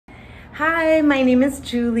Hi, my name is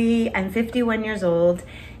Julie. I'm 51 years old.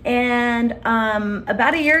 And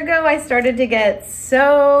about a year ago, I started to get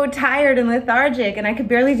so tired and lethargic and I could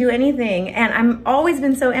barely do anything. And I've always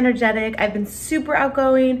been so energetic. I've been super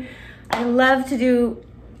outgoing. I love to do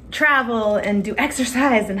travel and do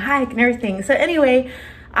exercise and hike and everything. So anyway,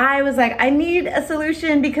 I was like, I need a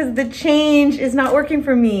solution because the change is not working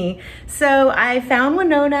for me. So I found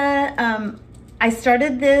Winona. I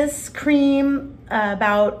started this cream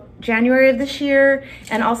about January of this year,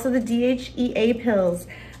 and also the DHEA pills.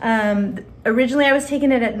 Originally I was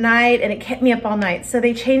taking it at night and it kept me up all night. So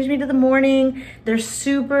they changed me to the morning. They're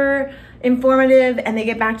super informative and they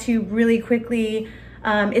get back to you really quickly.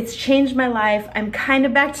 It's changed my life. I'm kind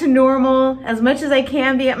of back to normal as much as I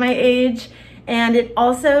can be at my age. And it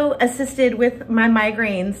also assisted with my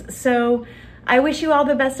migraines. So I wish you all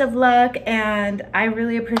the best of luck, and I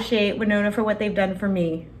really appreciate Winona for what they've done for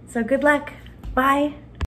me. So good luck. Bye.